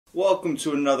Welcome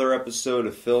to another episode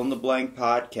of Fill in the Blank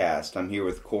Podcast. I'm here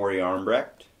with Cory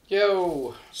Armbrecht.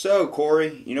 Yo! So,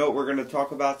 Cory, you know what we're going to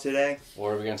talk about today?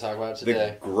 What are we going to talk about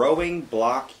today? The growing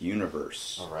block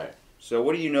universe. Alright. So,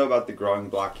 what do you know about the growing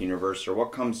block universe, or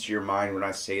what comes to your mind when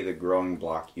I say the growing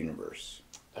block universe?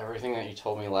 Everything that you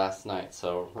told me last night,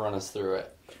 so run us through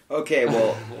it. Okay,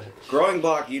 well, growing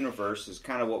block universe is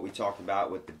kind of what we talked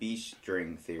about with the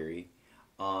B-string theory.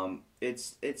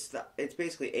 It's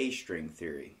basically A-string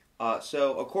theory.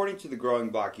 So, according to the growing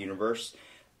block universe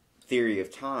theory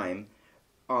of time,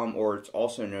 or it's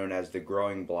also known as the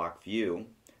growing block view,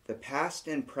 the past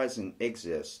and present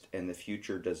exist and the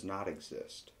future does not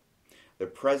exist. The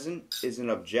present is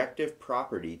an objective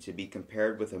property to be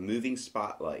compared with a moving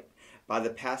spotlight. By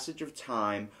the passage of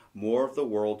time, more of the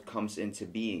world comes into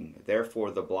being.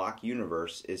 Therefore, the block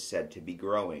universe is said to be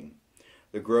growing.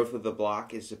 The growth of the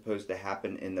block is supposed to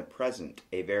happen in the present,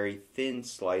 a very thin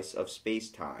slice of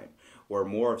space-time, where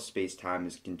more of space-time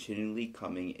is continually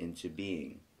coming into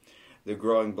being. The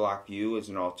growing block view is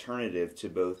an alternative to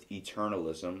both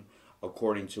eternalism,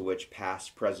 according to which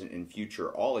past, present, and future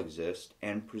all exist,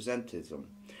 and presentism,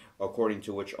 according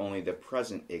to which only the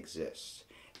present exists.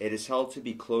 It is held to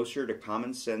be closer to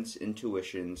common sense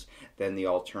intuitions than the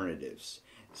alternatives.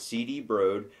 C.D.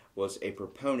 Broad was a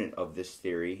proponent of this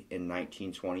theory in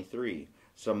 1923.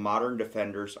 Some modern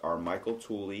defenders are Michael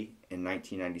Tooley in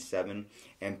 1997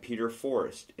 and Peter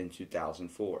Forrest in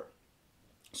 2004.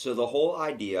 So the whole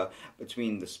idea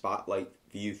between the spotlight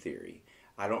view theory,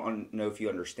 I don't know if you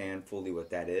understand fully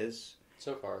what that is.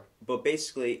 So far. But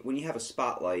basically, when you have a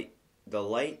spotlight, the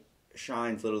light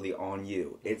shines literally on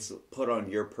you. It's put on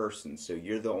your person, so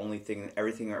you're the only thing,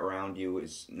 everything around you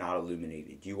is not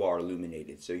illuminated. You are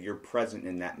illuminated, so you're present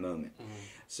in that moment. Mm-hmm.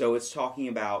 So it's talking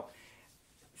about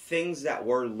things that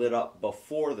were lit up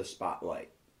before the spotlight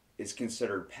is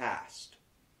considered past.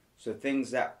 So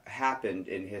things that happened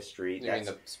in history. You mean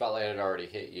the spotlight had already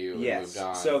hit you and yes. moved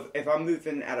on? So if I'm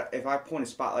moving if I point a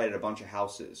spotlight at a bunch of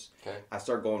houses, okay. I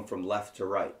start going from left to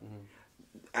right. Mm-hmm.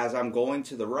 As I'm going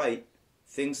to the right,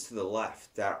 things to the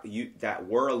left that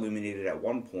were illuminated at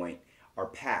one point are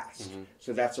past. Mm-hmm.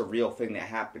 So that's a real thing that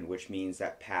happened, which means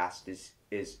that past it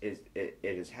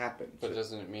has happened. But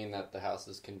doesn't it mean that the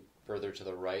houses further to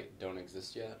the right don't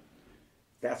exist yet?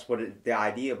 That's what the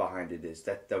idea behind it is,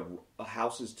 that the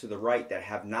houses to the right that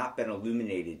have not been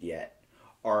illuminated yet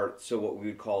are what we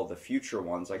would call the future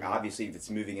ones. Like, obviously, if it's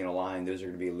moving in a line, those are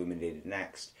going to be illuminated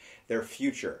next. They're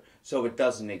future, so it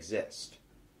doesn't exist.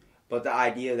 But the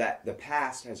idea that the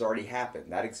past has already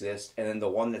happened, that exists, and then the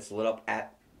one that's lit up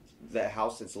the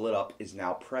house that's lit up is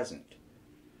now present.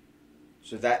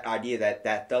 So that idea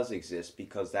that does exist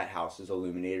because that house is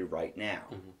illuminated right now.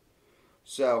 Mm-hmm.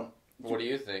 So, what do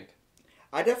you think?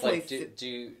 I definitely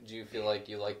do you feel like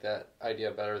you like that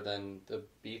idea better than the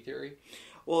B theory?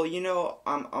 Well, you know,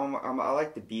 I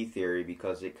like the B theory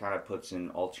because it kind of puts in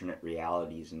alternate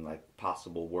realities and like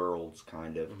possible worlds,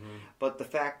 kind of. Mm-hmm. But the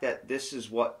fact that this is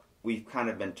what we've kind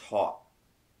of been taught,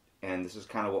 and this is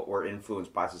kind of what we're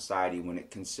influenced by society when it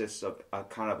consists of a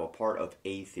kind of a part of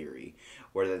A theory,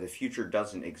 where the future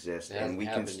doesn't exist and we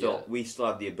still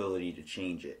have the ability to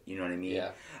change it. You know what I mean? Yeah,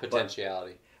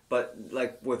 potentiality. But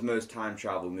like with most time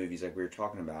travel movies, like we were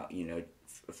talking about, you know,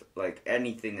 like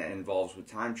anything that involves with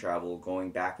time travel, going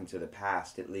back into the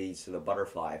past, it leads to the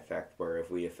butterfly effect, where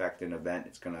if we affect an event,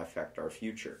 it's going to affect our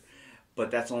future. But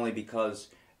that's only because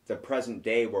the present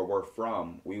day where we're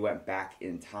from, we went back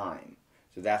in time.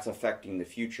 So that's affecting the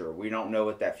future. We don't know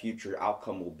what that future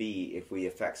outcome will be if we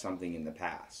affect something in the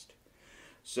past.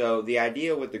 So the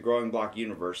idea with the growing block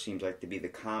universe seems like to be the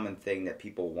common thing that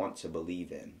people want to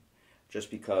believe in. Just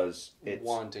because it's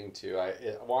wanting to, I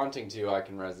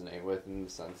can resonate with, in the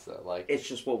sense that like it's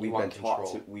just what we've been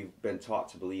taught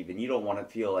to believe, and you don't want to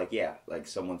feel like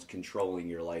someone's controlling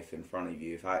your life in front of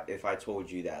you. If I told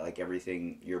you that like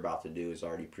everything you're about to do is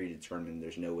already predetermined,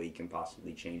 there's no way you can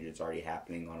possibly change it. It's already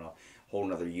happening on a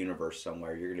whole other universe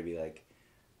somewhere. You're gonna be like,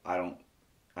 I don't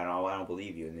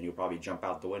believe you, and then you'll probably jump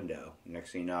out the window.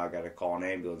 Next thing you know, I got to call an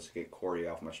ambulance to get Cory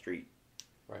off my street.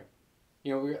 Right.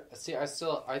 You know,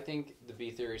 I think the B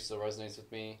theory still resonates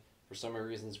with me for so many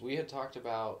reasons. We had talked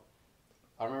about,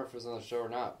 I don't remember if it was on the show or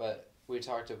not, but we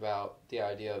talked about the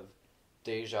idea of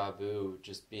deja vu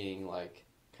just being like,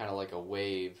 kind of like a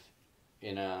wave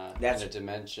in a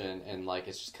dimension, and like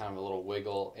it's just kind of a little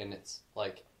wiggle, and it's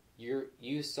like,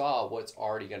 you saw what's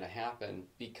already going to happen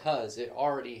because it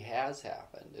already has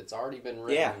happened. It's already been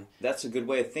written. Yeah, that's a good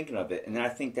way of thinking of it. And I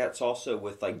think that's also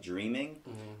with like dreaming,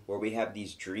 where we have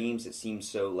these dreams that seem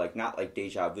so like, not like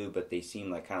deja vu, but they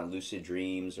seem like kind of lucid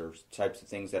dreams or types of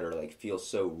things that are like feel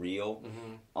so real.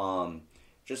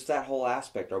 just that whole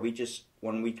aspect. Are we just,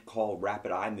 when we call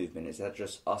rapid eye movement, is that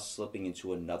just us slipping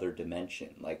into another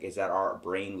dimension? Like, is that our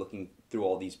brain looking through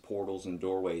all these portals and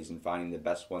doorways and finding the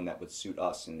best one that would suit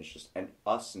us? And it's just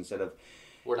us instead of...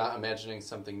 We're not imagining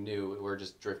something new. We're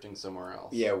just drifting somewhere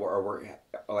else. Yeah, we're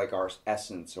like our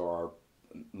essence or our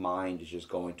mind is just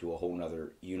going to a whole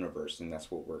nother universe, and that's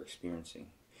what we're experiencing.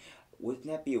 Wouldn't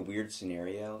that be a weird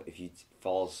scenario if you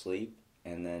fall asleep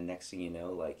and then next thing you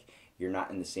know, like, you're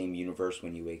not in the same universe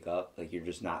when you wake up? Like, you're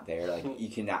just not there. Like, you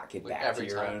cannot get like back to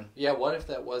your own. Yeah, what if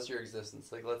that was your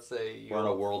existence? Like, let's say we're in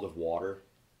a world of water.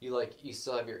 You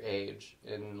still have your age,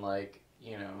 and like,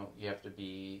 you know, you have to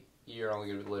be, you're only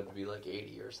going to live to be like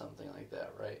 80 or something like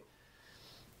that, right?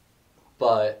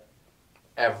 But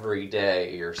every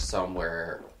day you're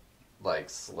somewhere like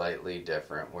slightly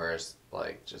different, whereas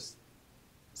like just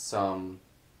some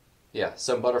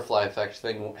butterfly effect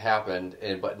thing happened,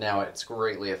 but now it's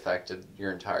greatly affected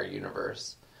your entire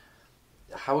universe.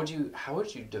 How would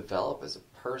you develop as a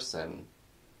person?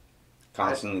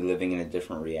 Constantly living in a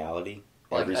different reality,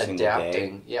 like every single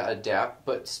adapting, day. Yeah, adapt,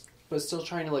 but still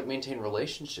trying to like maintain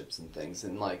relationships and things,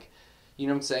 and like, you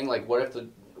know what I'm saying? Like, what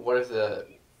if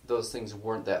those things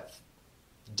weren't that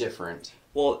different?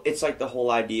 Well, it's like the whole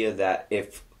idea that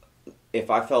if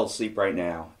I fell asleep right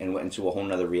now and went into a whole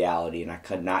nother reality and I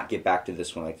could not get back to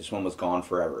this one, like this one was gone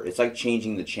forever, it's like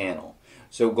changing the channel.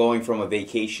 So going from a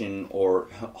vacation or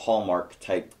Hallmark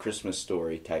type Christmas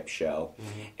story type show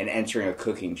and entering a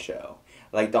cooking show.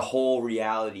 Like, the whole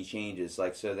reality changes.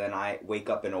 Like, so then I wake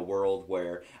up in a world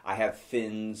where I have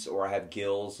fins or I have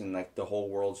gills and, like, the whole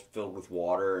world's filled with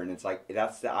water. And it's like,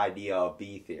 that's the idea of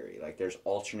B theory. Like, there's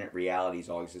alternate realities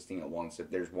all existing at once. If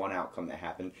there's one outcome that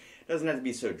happened, it doesn't have to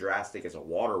be so drastic as a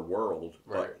water world.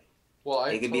 Right. But well,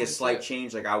 it could be a slight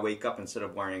change. Like, I wake up, instead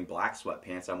of wearing black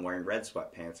sweatpants, I'm wearing red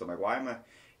sweatpants. I'm like, why am I...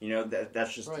 You know,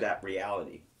 that's just that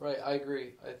reality. Right, I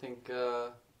agree. I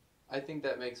think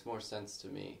that makes more sense to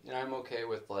me. And I'm okay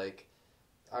with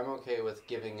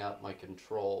giving up my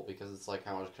control, because it's like,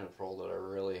 how much control did I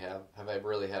really have I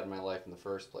really had in my life in the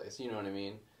first place? You know what I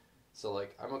mean? So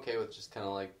like, I'm okay with just kind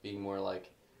of like being more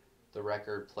like the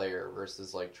record player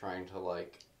versus like trying to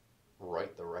like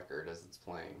write the record as it's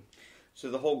playing. So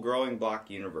the whole growing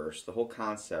block universe, the whole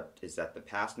concept is that the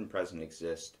past and present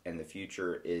exist, and the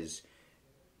future is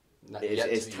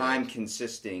time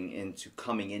consisting into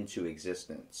coming into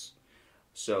existence.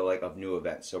 So, like, of new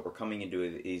events. So we're coming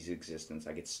into these existence.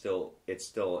 Like, it's still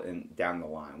in down the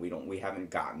line. We haven't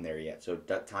gotten there yet. So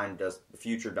that the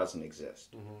future doesn't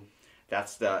exist. Mm-hmm.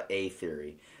 That's the A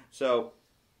theory. So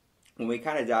when we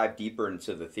kind of dive deeper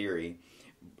into the theory,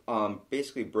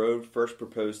 basically Brode first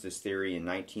proposed this theory in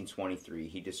 1923.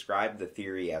 He described the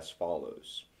theory as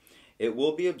follows. It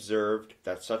will be observed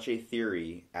that such a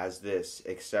theory as this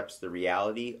accepts the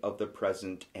reality of the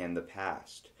present and the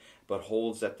past, but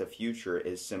holds that the future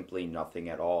is simply nothing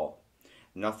at all.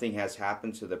 Nothing has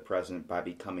happened to the present by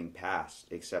becoming past,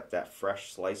 except that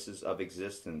fresh slices of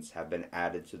existence have been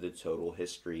added to the total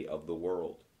history of the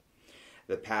world.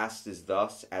 The past is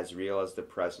thus as real as the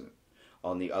present.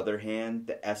 On the other hand,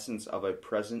 the essence of a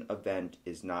present event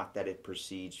is not that it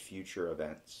precedes future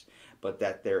events, but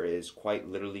that there is quite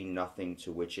literally nothing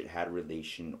to which it had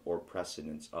relation or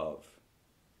precedence of.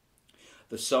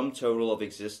 The sum total of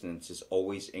existence is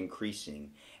always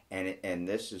increasing, and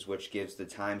this is which gives the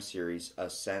time series a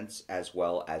sense as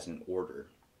well as an order.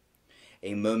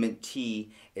 A moment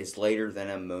t is later than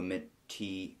a moment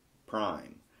t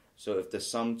prime. So if the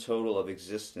sum total of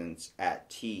existence at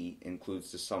t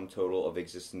includes the sum total of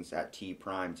existence at t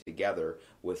prime together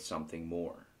with something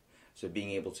more. So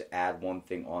being able to add one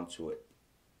thing onto it,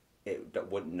 it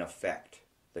wouldn't affect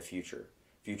the future.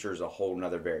 Future is a whole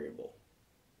nother variable.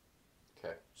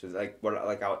 Okay. So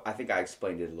I think I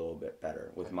explained it a little bit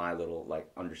better with my little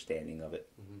understanding of it.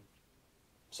 Mm-hmm.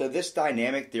 So this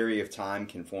dynamic theory of time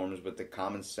conforms with the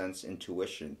common sense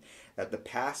intuition that the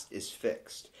past is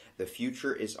fixed, the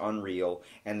future is unreal,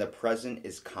 and the present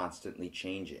is constantly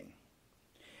changing.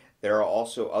 There are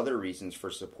also other reasons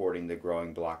for supporting the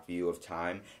growing block view of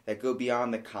time that go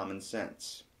beyond the common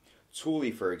sense.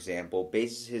 Tooley, for example,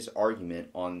 bases his argument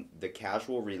on the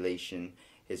causal relation.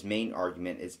 His main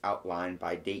argument is outlined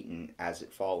by Dayton as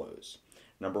it follows.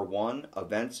 Number 1,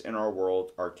 events in our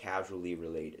world are causally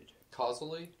related.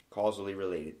 Causally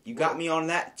related. You got me on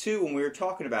that too when we were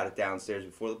talking about it downstairs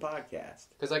before the podcast.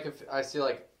 Because I feel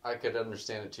like I could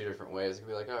understand it two different ways. I could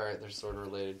be like, all right, they're sort of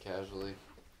related causally.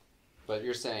 But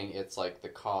you're saying it's like the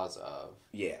cause of.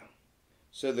 Yeah.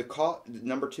 So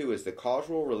number 2 is the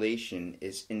causal relation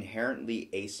is inherently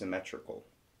asymmetrical.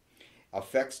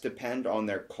 Effects depend on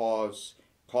their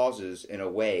causes in a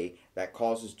way that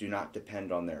causes do not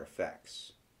depend on their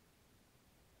effects.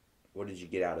 What did you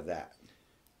get out of that?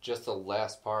 Just the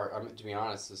last part. I mean, to be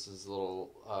honest, this is a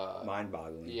little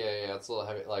mind-boggling. Yeah, it's a little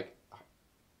heavy. Like,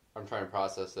 I'm trying to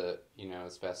process it,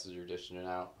 as fast as you're dishing it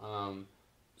out. I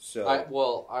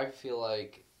feel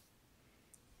like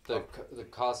the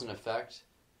cause and effect,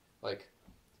 like,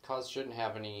 cause shouldn't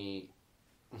have any.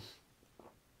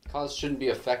 Cause shouldn't be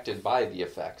affected by the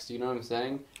effects. Do you know what I'm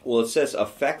saying? Well, it says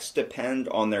effects depend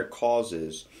on their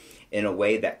causes in a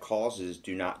way that causes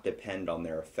do not depend on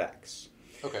their effects.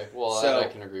 Okay, well, that I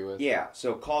can agree with. Yeah,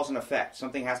 so cause and effect.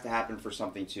 Something has to happen for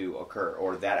something to occur,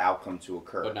 or that outcome to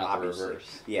occur. But not obviously. The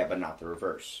reverse. Yeah, but not the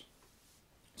reverse.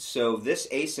 So this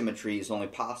asymmetry is only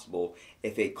possible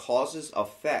if a cause's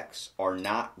effects are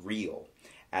not real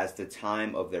as the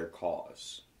time of their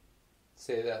cause.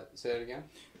 Say that again?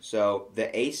 So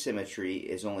the asymmetry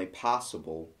is only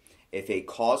possible if a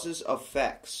cause's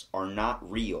effects are not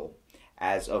real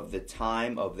as of the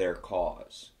time of their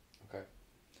cause. Okay.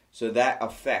 So that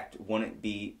effect wouldn't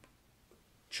be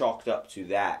chalked up to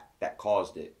that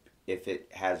caused it if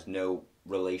it has no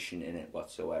relation in it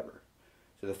whatsoever.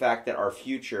 So the fact that our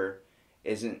future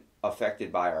isn't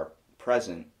affected by our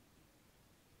present,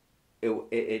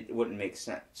 it wouldn't make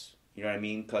sense. You know what I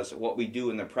mean? Because what we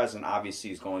do in the present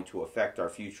obviously is going to affect our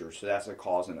future, so that's a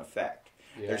cause and effect.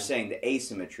 Yeah. They're saying the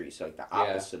asymmetry, so like the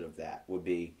opposite of that would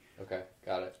be... Okay,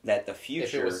 got it. That the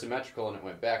future... If it was symmetrical and it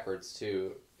went backwards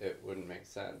too, it wouldn't make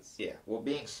sense. Yeah, well,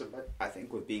 I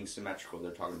think with being symmetrical,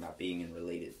 they're talking about being in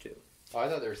related to. Oh, I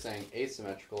thought they were saying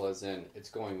asymmetrical as in it's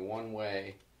going one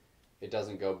way, it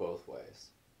doesn't go both ways.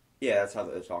 Yeah, that's how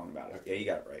they're talking about it. Okay. Yeah, you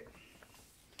got it right.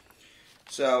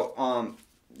 So,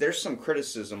 there's some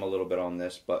criticism a little bit on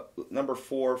this, but number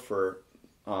 4 for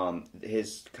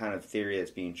his kind of theory that's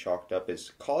being chalked up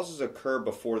is causes occur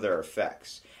before their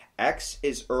effects. X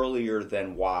is earlier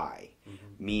than Y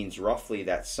means roughly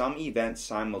that some event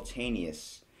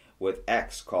simultaneous with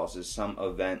X causes some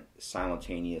event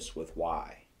simultaneous with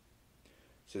Y.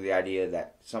 So the idea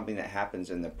that something that happens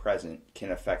in the present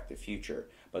can affect the future,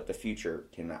 but the future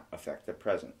cannot affect the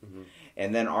present. Mm-hmm.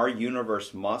 And then our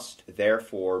universe must,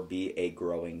 therefore, be a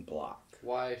growing block.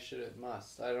 Why should it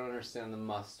must? I don't understand the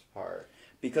must part.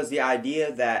 Because the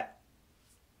idea that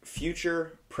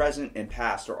future, present, and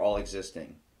past are all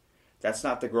existing, that's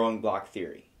not the growing block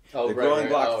theory. The growing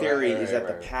block theory is that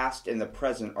the past and the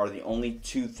present are the only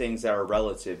two things that are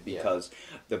relative because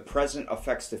the present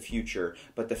affects the future,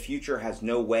 but the future has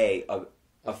no way of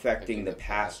affecting the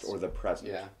past or the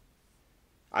present. Yeah.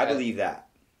 I believe that.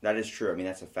 That is true. I mean,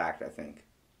 that's a fact, I think.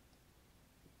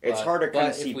 It's hard to kind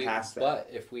of see past that. But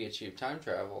if we achieve time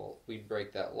travel, we'd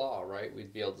break that law, right?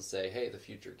 We'd be able to say, hey, the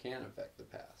future can affect the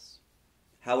past.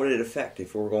 How would it affect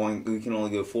if we can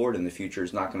only go forward and the future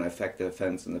is not going to affect the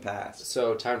events in the past?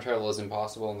 So time travel is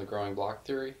impossible in the growing block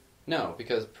theory? No,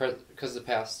 because the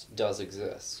past does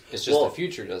exist. It's just the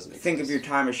future doesn't exist. Think of your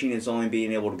time machine as only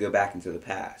being able to go back into the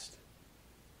past.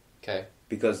 Okay.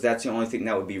 Because that's the only thing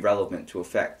that would be relevant to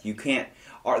affect. You can't...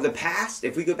 the past,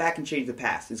 if we go back and change the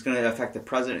past, it's going to affect the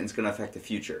present and it's going to affect the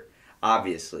future.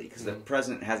 Obviously, because the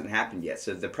present hasn't happened yet.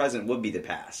 So the present would be the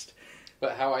past.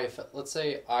 But let's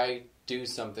say I do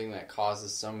something that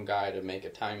causes some guy to make a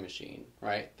time machine,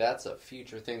 right? That's a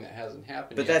future thing that hasn't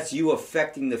happened yet. But that's you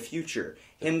affecting the future.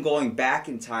 Him going back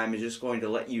in time is just going to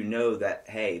let you know that,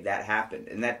 hey, that happened.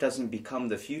 And that doesn't become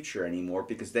the future anymore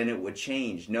because then it would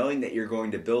change. Knowing that you're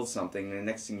going to build something and the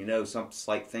next thing you know, some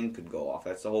slight thing could go off.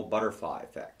 That's the whole butterfly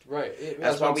effect. Right.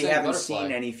 That's why we haven't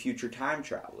seen any future time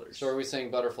travelers. So are we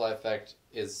saying butterfly effect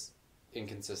is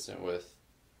inconsistent with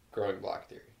growing block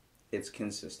theory? It's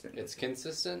consistent. It's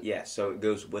consistent? Yeah, so it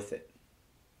goes with it.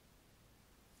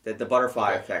 That the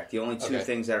butterfly effect, the only two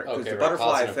things that are... Because the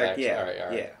butterfly effect,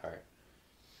 All right.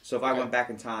 So if I went back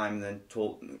in time and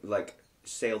then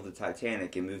sailed the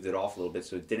Titanic and moved it off a little bit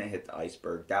so it didn't hit the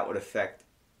iceberg, that would affect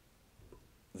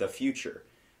the future.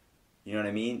 You know what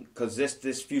I mean? Because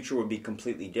this future would be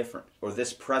completely different. Or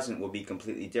this present would be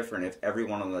completely different if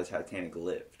everyone on the Titanic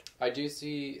lived. I do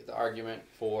see the argument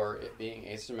for it being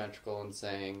asymmetrical and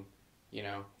saying...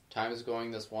 time is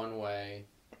going this one way,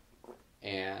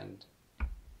 and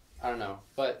I don't know.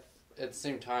 But at the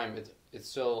same time, it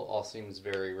still all seems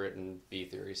very written B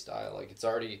theory style. Like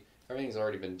everything's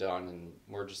already been done, and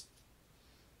we're just.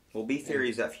 Well, B theory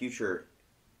is that future,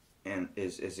 and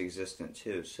is existent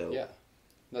too. So yeah,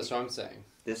 that's what I'm saying.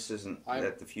 This isn't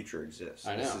that the future exists.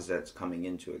 I know. This is that it's coming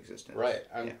into existence. Right.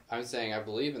 I'm saying I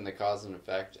believe in the cause and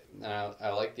effect, and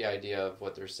I like the idea of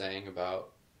what they're saying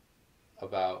about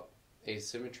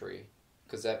asymmetry,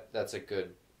 because that's a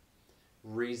good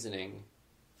reasoning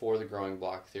for the growing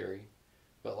block theory.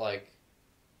 but like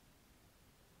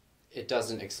it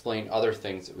doesn't explain other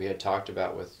things that we had talked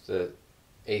about with the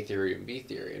A theory and B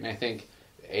theory. And I think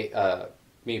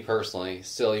me personally,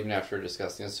 still even after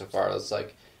discussing this so far, it's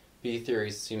like B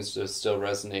theory seems to still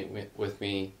resonate with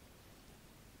me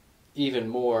even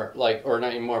more, like, or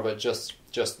not even more, but just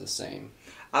the same.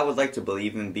 I would like to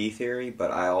believe in B theory,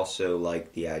 but I also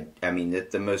like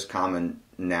the most common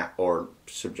or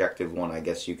subjective one, I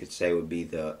guess you could say, would be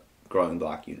the growing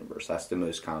block universe. That's the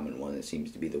most common one. It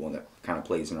seems to be the one that kind of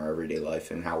plays in our everyday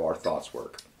life and how our thoughts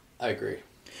work. I agree.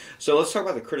 So let's talk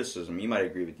about the criticism. You might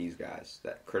agree with these guys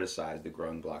that criticize the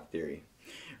growing block theory.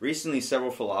 Recently,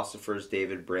 several philosophers,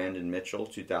 David Brandon Mitchell,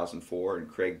 2004, and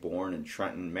Craig Bourne and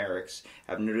Trenton Merricks,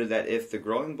 have noted that if the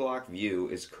growing block view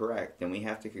is correct, then we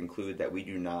have to conclude that we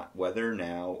do not whether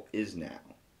now is now.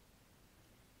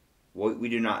 We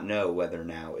do not know whether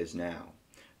now is now.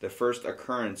 The first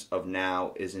occurrence of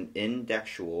now is an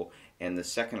indexual, and the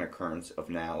second occurrence of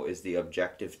now is the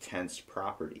objective tense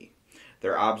property.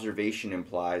 Their observation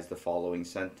implies the following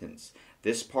sentence: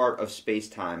 this part of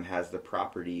space-time has the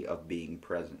property of being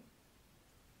present.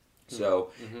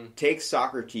 So, take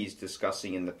Socrates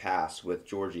discussing in the past with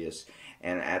Gorgias,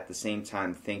 and at the same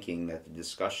time thinking that the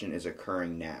discussion is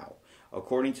occurring now.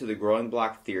 According to the growing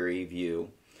block theory view,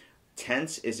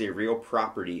 tense is a real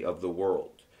property of the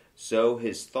world. So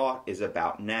his thought is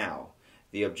about now.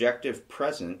 The objective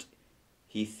present,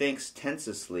 he thinks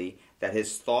tensely that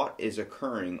his thought is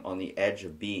occurring on the edge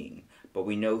of being, but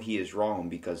we know he is wrong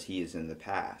because he is in the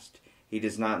past. He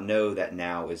does not know that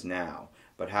now is now,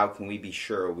 but how can we be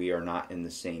sure we are not in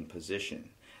the same position?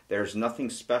 There is nothing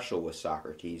special with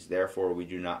Socrates, therefore we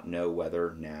do not know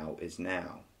whether now is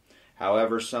now.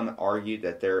 However, some argue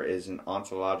that there is an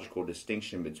ontological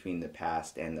distinction between the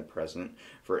past and the present.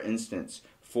 For instance,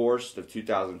 Forrest of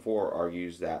 2004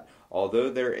 argues that although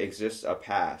there exists a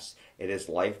past, it is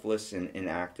lifeless and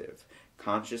inactive.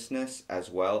 Consciousness,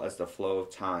 as well as the flow of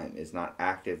time, is not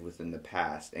active within the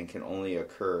past and can only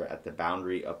occur at the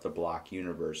boundary of the block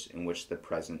universe in which the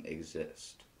present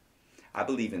exists. I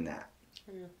believe in that.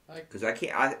 Because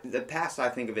the past, I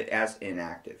think of it as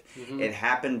inactive. It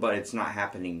happened, but it's not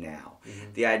happening now.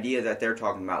 The idea that they're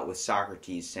talking about with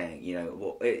Socrates saying,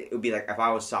 it would be like if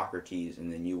I was Socrates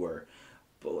and then you were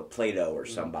Plato or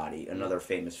somebody, another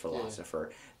famous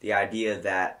philosopher. The idea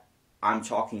that I'm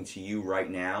talking to you right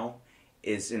now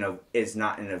is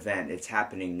not an event. It's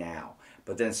happening now.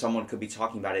 But then someone could be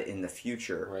talking about it in the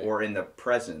future or in the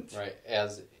present. Right.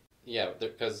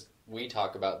 Because we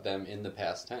talk about them in the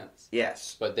past tense.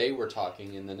 Yes. But they were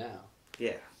talking in the now.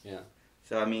 Yeah. Yeah.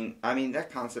 So I mean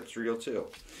that concept's real too.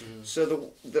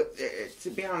 So to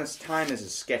be honest, time is a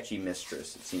sketchy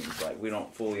mistress. It seems like we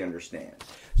don't fully understand.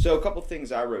 So a couple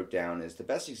things I wrote down is the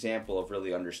best example of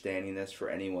really understanding this for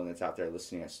anyone that's out there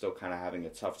listening that's still kind of having a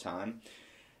tough time.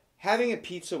 Having a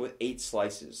pizza with 8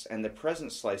 slices and the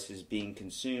present slices being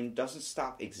consumed doesn't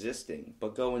stop existing,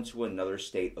 but go into another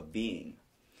state of being.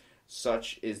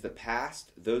 Such is the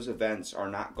past. Those events are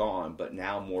not gone, but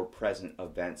now more present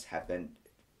events have been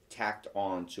tacked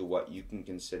on to what you can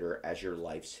consider as your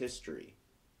life's history.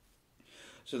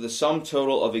 So the sum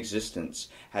total of existence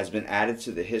has been added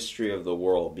to the history of the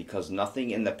world because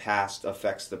nothing in the past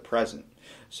affects the present.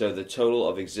 So the total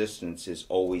of existence is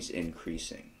always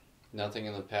increasing. Nothing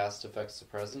in the past affects the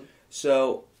present?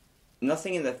 So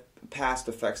nothing in the past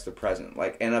affects the present.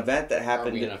 Like an event that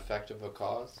happened... Are we an effect of a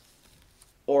cause?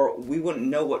 Or we wouldn't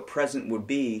know what present would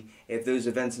be if those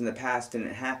events in the past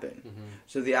didn't happen.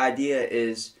 So the idea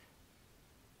is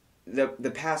the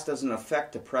past doesn't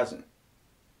affect the present.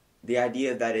 The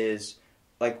idea that is,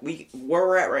 like, where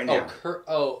we're at right now.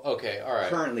 Okay, all right.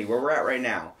 Currently, where we're at right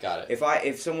now. Got it.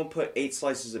 If someone put 8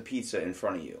 slices of pizza in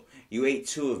front of you, you ate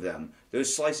 2 of them.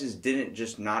 Those slices didn't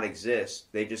just not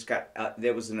exist. They just got.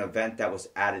 There was an event that was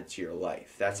added to your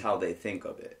life. That's how they think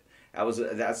of it.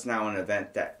 That's now an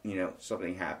event that,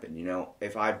 something happened.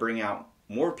 If I bring out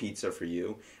more pizza for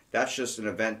you, that's just an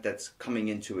event that's coming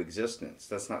into existence.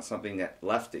 That's not something that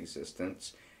left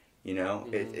existence.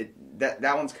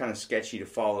 That one's kind of sketchy to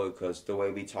follow because the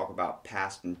way we talk about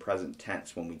past and present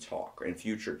tense when we talk, and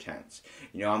future tense.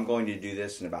 I'm going to do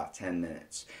this in about 10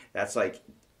 minutes. That's like,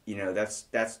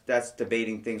 that's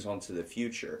debating things onto the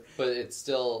future. But it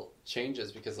still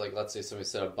changes because, like, let's say somebody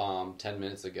set a bomb 10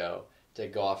 minutes ago to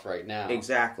go off right now.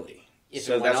 Exactly. If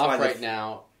it went off right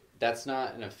now, that's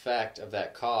not an effect of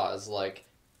that cause. Like,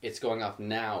 it's going off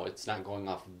now. It's not going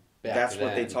off back That's then.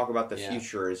 what they talk about. The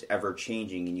future is ever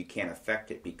changing, and you can't affect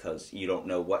it because you don't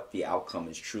know what the outcome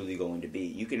is truly going to be.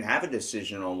 You can have a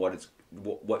decision on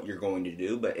what you're going to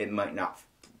do, but it might not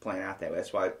plan out that way.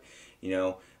 That's why,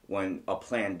 when a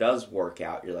plan does work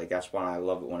out, you're like, that's why I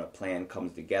love it when a plan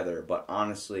comes together. But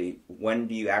honestly, when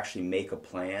do you actually make a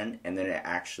plan and then it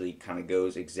actually kind of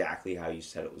goes exactly how you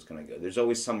said it was going to go? There's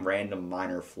always some random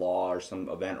minor flaw or some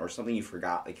event or something you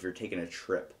forgot, like if you're taking a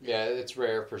trip. Yeah, it's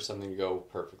rare for something to go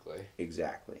perfectly.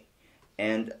 Exactly.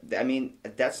 And, I mean,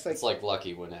 that's like... It's like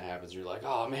lucky when it happens. You're like,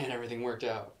 oh, man, everything worked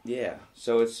out. Yeah.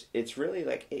 So it's really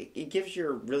like, it gives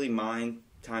your really mind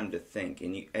time to think.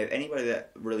 And anybody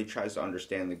that really tries to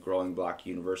understand the growing block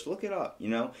universe, look it up.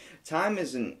 Time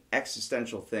is an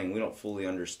existential thing. We don't fully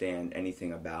understand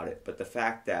anything about it, but the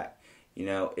fact that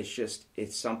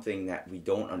it's something that we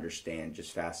don't understand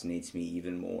just fascinates me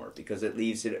even more, because it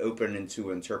leaves it open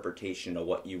into interpretation of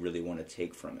what you really want to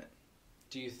take from it.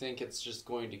 Do you think it's just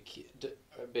going to keep,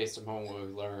 based upon what we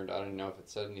learned, I don't know if it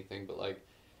said anything, but like,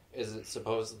 is it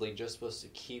supposedly just supposed to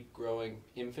keep growing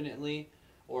infinitely?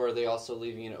 Or are they also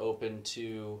leaving it open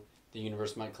to the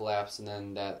universe might collapse and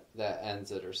then that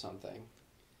ends it or something?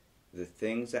 The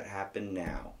things that happen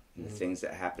now and the things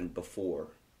that happened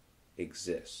before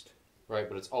exist. Right,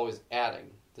 but it's always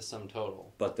adding the sum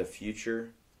total. But the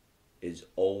future is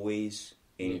always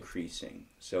increasing.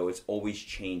 So it's always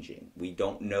changing. We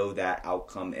don't know that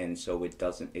outcome, and so it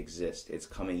doesn't exist. It's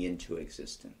coming into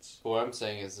existence. But what I'm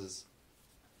saying is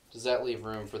does that leave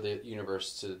room for the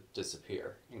universe to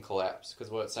disappear and collapse?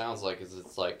 Because what it sounds like is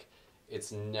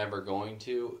it's never going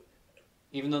to,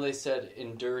 even though they said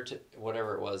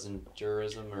whatever it was,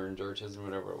 endurism or enduritism,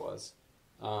 whatever it was.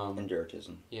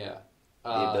 Enduritism. Yeah.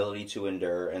 The ability to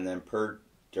endure, and then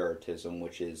perduritism,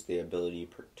 which is the ability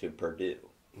to perdue.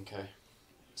 Okay.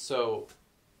 So,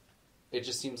 it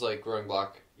just seems like growing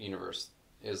block universe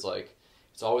is like,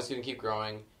 it's always going to keep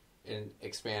growing and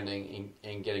expanding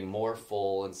and getting more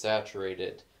full and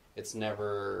saturated. It's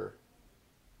never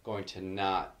going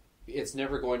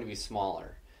to be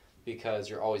smaller because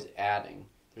you're always adding.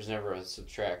 There's never a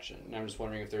subtraction. And I'm just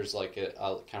wondering if there's like a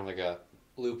kind of like a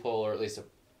loophole, or at least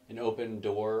an open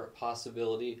door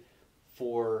possibility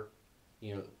for,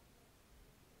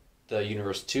 the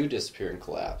universe to disappear and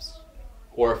collapse.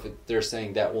 Or if they're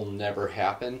saying that will never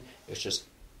happen, it's just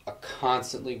a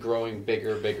constantly growing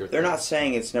bigger thing. They're not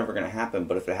saying it's never going to happen,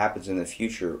 but if it happens in the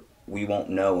future, we won't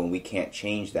know, and we can't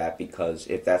change that, because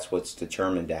if that's what's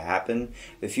determined to happen,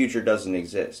 the future doesn't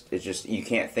exist. It's just, you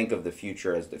can't think of the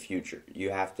future as the future.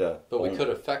 You have to... But we could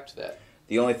affect that.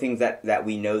 The only thing that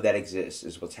we know that exists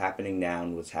is what's happening now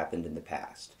and what's happened in the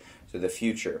past. So the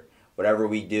future, whatever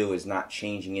we do is not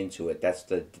changing into it. That's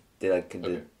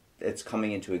it's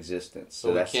coming into existence.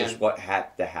 So that's just what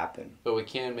had to happen. But we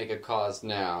can make a cause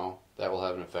now that will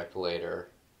have an effect later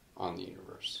on the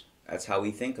universe. That's how we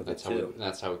think of it, too.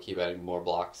 That's how we keep adding more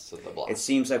blocks to the block. It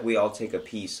seems like we all take a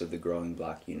piece of the growing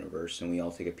block universe, and we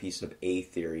all take a piece of A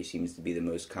theory. Seems to be the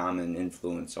most common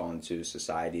influence onto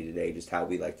society today, just how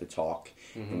we like to talk.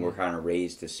 Mm-hmm. And we're kind of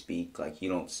raised to speak. Like, you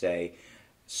don't say,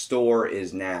 store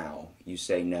is now. You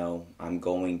say, no, I'm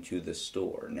going to the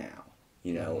store now.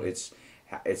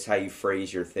 It's how you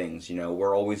phrase your things.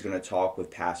 We're always going to talk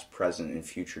with past, present, and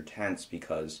future tense,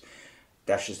 because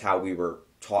that's just how we were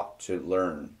taught to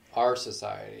learn. Our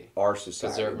society.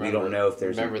 We don't know if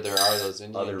there's there are those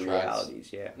Indian other tribes.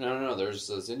 Realities. Yeah. No. There's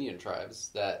those Indian tribes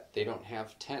that they don't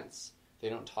have tense. They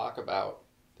don't talk about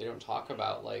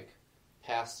like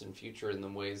past and future in the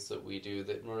ways that we do.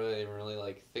 That really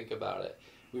like think about it.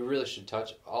 We really should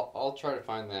touch. I'll try to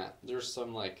find that. There's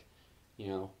some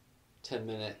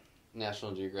 10-minute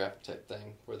National Geographic type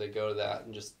thing where they go to that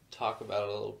and just talk about it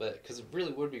a little bit, because it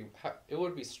really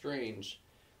would be strange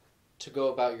to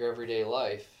go about your everyday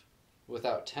life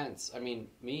without tense. I mean,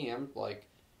 I'm like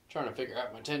trying to figure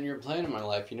out my 10-year plan in my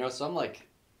life, so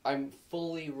I'm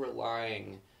fully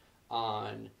relying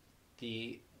on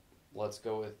let's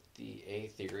go with the A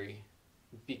theory,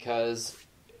 because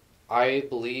I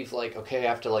believe I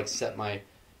have to set my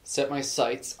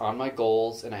sights on my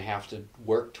goals, and I have to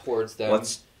work towards them.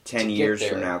 What's 10 years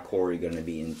from now Cory going to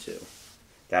be into?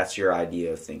 That's your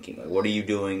idea of thinking. Like, what are you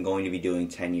going to be doing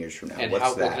 10 years from now? And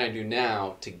what can I do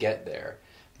now to get there?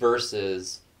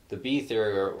 Versus the B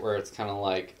theory, where it's kind of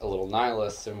like a little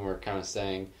nihilist, and we're kind of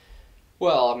saying,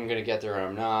 well, I'm going to get there or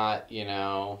I'm not,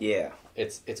 Yeah.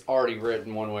 It's already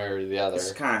written one way or the other. This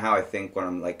is kind of how I think when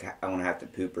I'm like, I want to have to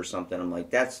poop or something. I'm like,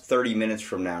 that's 30 minutes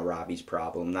from now Robbie's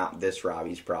problem, not this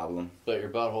Robbie's problem. But your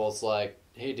butthole's like,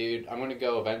 hey, dude, I'm going to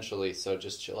go eventually, so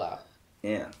just chill out.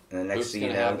 Yeah, and the next thing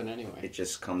you know, it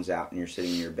just comes out and you're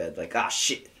sitting in your bed like,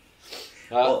 shit.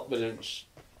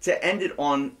 To end it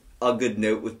on a good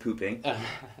note with pooping,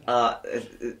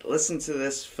 listen to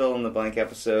this fill-in-the-blank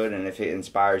episode, and if it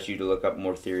inspires you to look up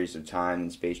more theories of time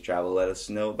and space travel, let us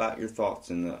know about your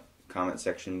thoughts in the comment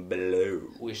section below.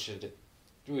 We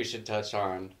should touch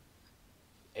on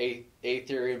A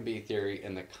theory and B theory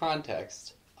in the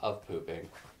context of pooping.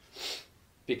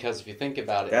 Because if you think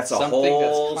about it, that's it's a something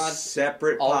whole that's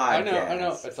separate podcast. I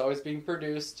know. It's always being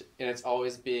produced, and it's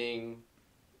always being,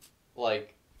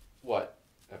 like, what?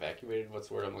 Evacuated? What's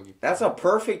the word I'm looking for? That's a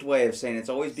perfect way of saying it's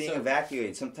always being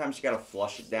evacuated. Sometimes you gotta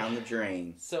flush it down the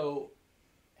drain. So,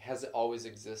 has it always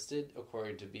existed,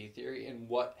 according to B theory? And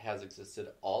what has existed?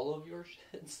 All of your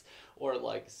shits? Or,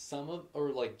 like, or,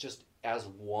 like, just as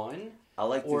one? I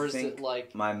like or to is think it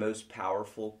like my most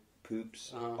powerful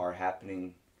poops are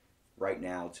happening right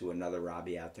now to another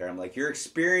Robbie out there. I'm like, you're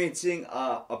experiencing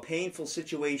a painful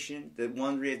situation, the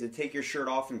one where you have to take your shirt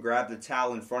off and grab the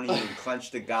towel in front of you and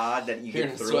clench to God that you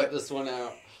get through sweat it. This one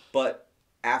out. But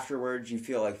afterwards, you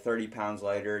feel like 30 pounds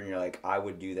lighter, and you're like, I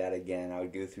would do that again. I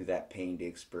would go through that pain to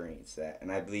experience that.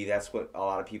 And I believe that's what a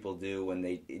lot of people do when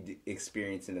they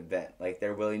experience an event. Like,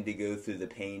 they're willing to go through the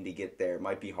pain to get there. It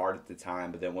might be hard at the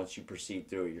time, but then once you proceed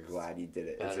through it, you're glad you did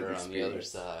it. Better on the other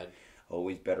side.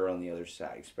 Always better on the other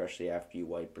side, especially after you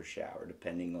wipe or shower,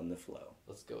 depending on the flow.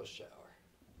 Let's go shower.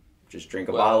 Just drink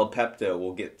a bottle of Pepto.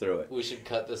 We'll get through it. We should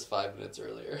cut this 5 minutes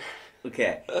earlier.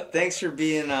 Okay. Thanks for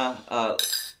being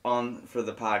on for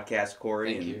the podcast,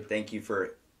 Cory. Thank you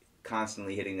for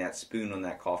constantly hitting that spoon on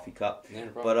that coffee cup. No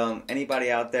problem. But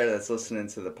anybody out there that's listening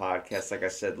to the podcast, like I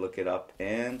said, look it up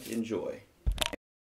and enjoy.